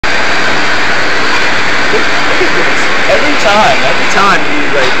Every time he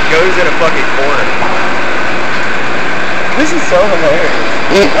like goes in a fucking corner. This is so hilarious.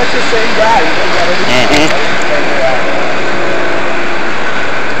 That's the same guy. He does that every time.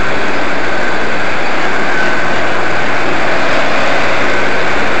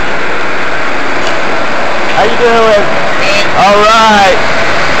 How you doing? All right.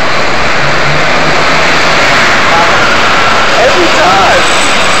 Every time.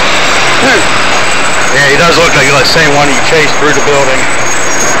 Yeah, he does look like the same one you chased through the building.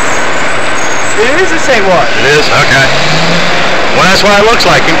 It is the same one. It is? Okay. Well, that's why it looks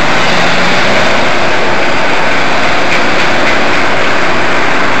like him.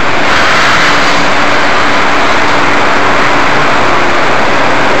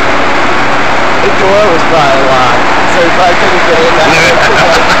 The door was probably locked, so he probably couldn't get in that.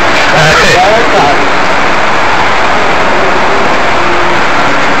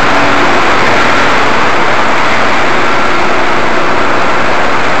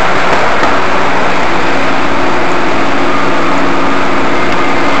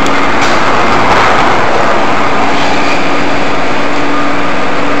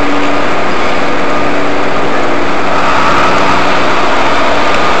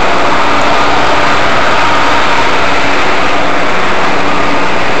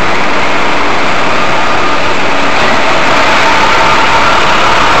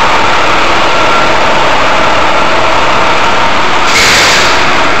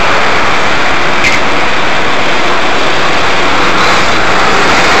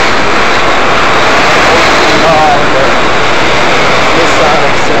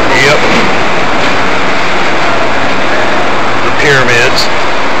 Pyramids.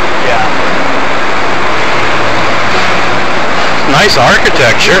 Yeah. Nice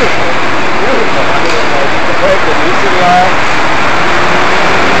architecture. Beautiful. I mean, like, compared to the city line,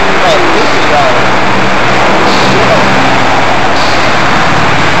 like, this is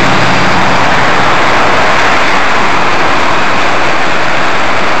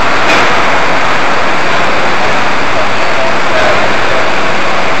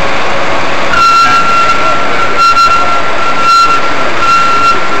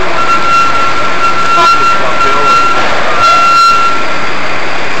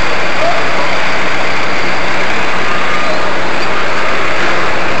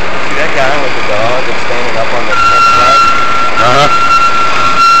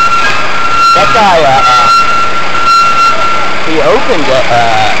he opened it,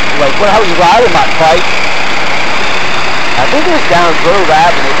 like when I was riding my bike, I think it was down Grove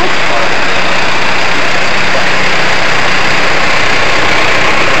Avenue.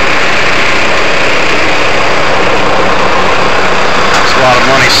 That's a lot of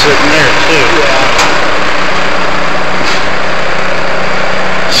money sitting there too. Yeah.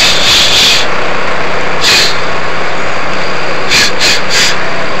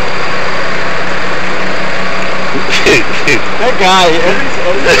 That guy, every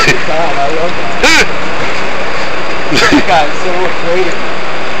time, I love that. That guy is so afraid of me.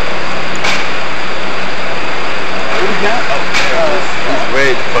 What do you got? He's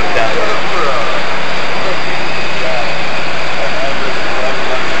way the fuck down there.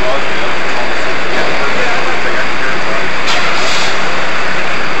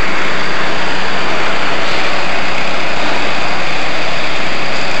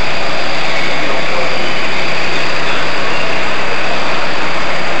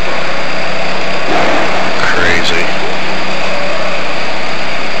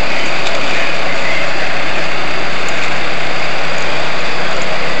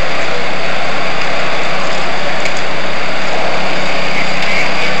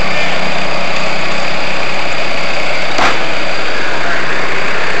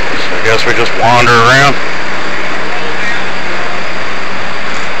 Guess we just wander around.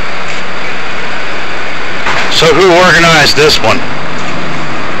 So who organized this one?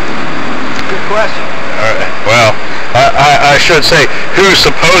 Good question. Well, I should say who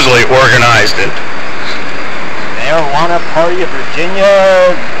supposedly organized it. Marijuana Party of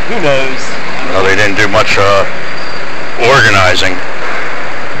Virginia? Who knows? Well, they didn't do much organizing.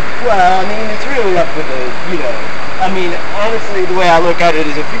 Well, I mean, it's really up to the, you know. I mean, honestly, the way I look at it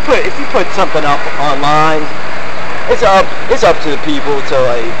is if you put something up online, it's up to the people to,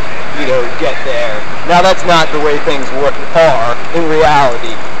 like, you know, get there. Now that's not the way things are in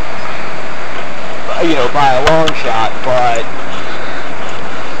reality, you know, by a long shot, but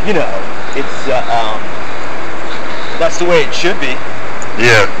you know, it's that's the way it should be.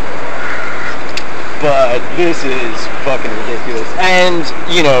 Yeah. But this is fucking ridiculous. And,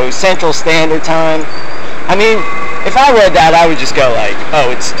 you know, Central Standard Time. I mean, if I read that, I would just go like, oh,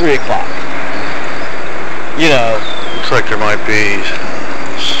 it's 3 o'clock. you know. Looks like there might be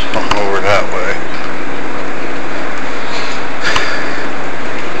something over that way.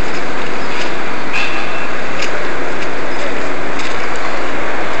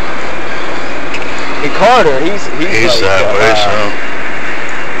 And Carter, he's like, that way, so.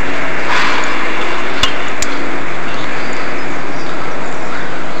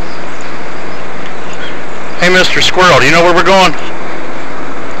 Hey, Mr. Squirrel, do you know where we're going?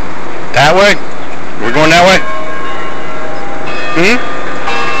 That way? We're going that way? Hmm?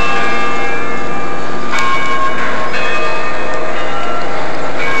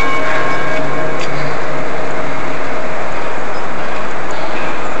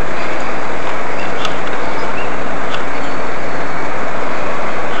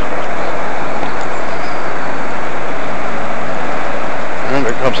 And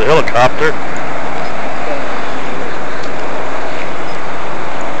there comes a helicopter.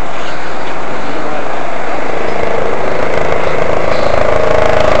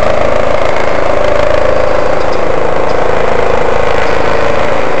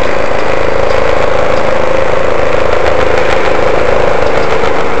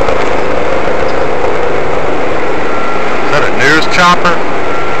 Chopper.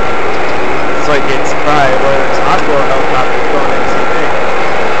 It's like it's probably whether it's hospital helicopter going in something.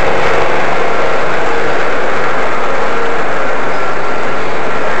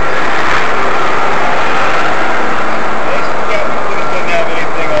 Didn't have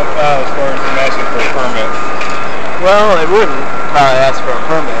anything on file as far as them asking for a permit. Well, they wouldn't probably ask for a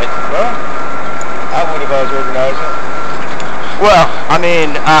permit. Well, I would if I was organizing. Well, I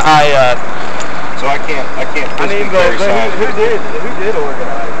mean, So I can't physically carry signs. who did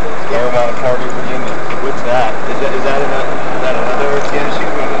organize this? Marijuana Party of Virginia. What's that? Is that another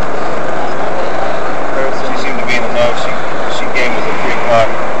Yeah, she seemed to be in the know. She came with a 3 o'clock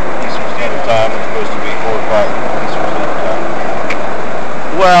Eastern Standard Time. It's supposed to be 4 o'clock Eastern Standard Time.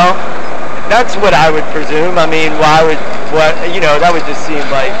 Well, that's what I would presume. I mean, that would just seem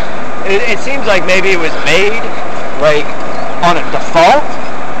like it seems like maybe it was made like on a default.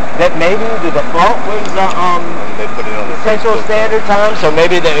 That maybe the default was They put it on the Central Facebook. Standard Time, so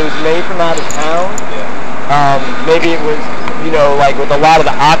maybe that it was made from out of town. Yeah. Maybe it was, like with a lot of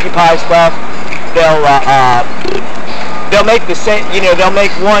the Occupy stuff, they'll make the same, they'll make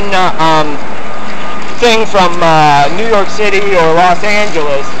one thing from New York City or Los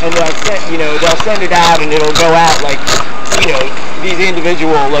Angeles, and they'll send it out, and it'll go out like, these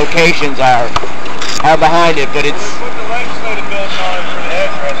individual locations are behind it, but it's. Put the legislative bills on it for the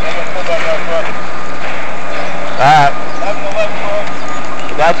address. I'm going to pull back out front.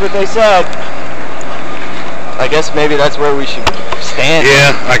 1111. That's what they said. I guess maybe that's where we should stand.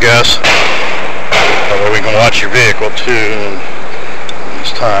 Yeah, I guess. That way we can watch your vehicle too, and this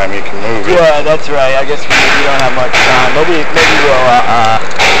time you can move it. Yeah, that's right. I guess we don't have much time. Maybe we'll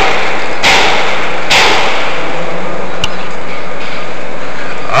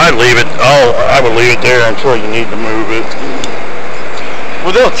I'd leave it. I would leave it there until you need to move it.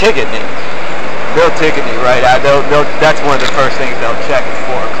 Well, they'll ticket me. They'll ticket me right out. That's one of the first things they'll check at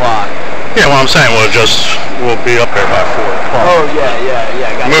 4 o'clock. Yeah, well, I'm saying we'll be up there by 4 o'clock. Oh yeah.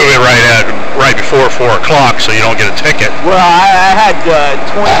 Move it right before 4 o'clock so you don't get a ticket. Well, I had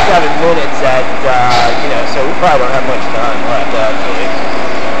 27 minutes at so we probably don't have much time left actually.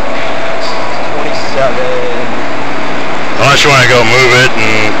 27. Unless you want to go move it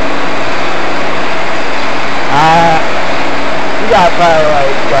and. We got probably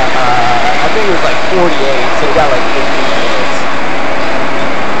like I think it was like 48, so we got like 15 minutes.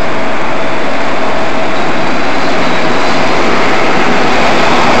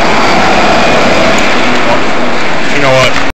 You know what?